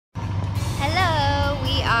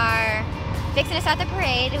fixing to start the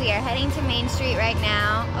parade. We are heading to Main Street right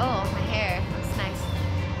now. Oh, my hair looks nice.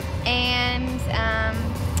 And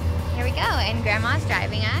here we go. And Grandma's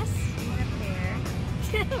driving us.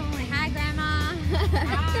 Hi, Grandma.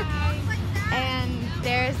 Hi. And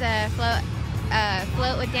there's a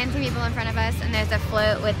float with dancing people in front of us, and there's a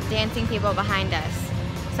float with dancing people behind us.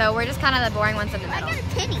 So we're just kind of the boring ones in the middle.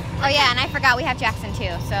 Oh yeah, and I forgot we have Jackson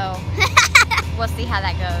too, so we'll see how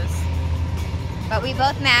that goes. But we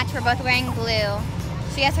both match. We're both wearing blue.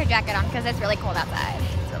 She has her jacket on because it's really cold outside.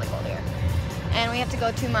 It's really cold here. And we have to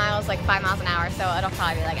go 2 miles, like 5 miles an hour, so it'll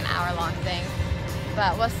probably be like an hour-long thing.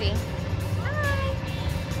 But we'll see. Bye.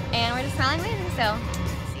 And we're just smiling waving, so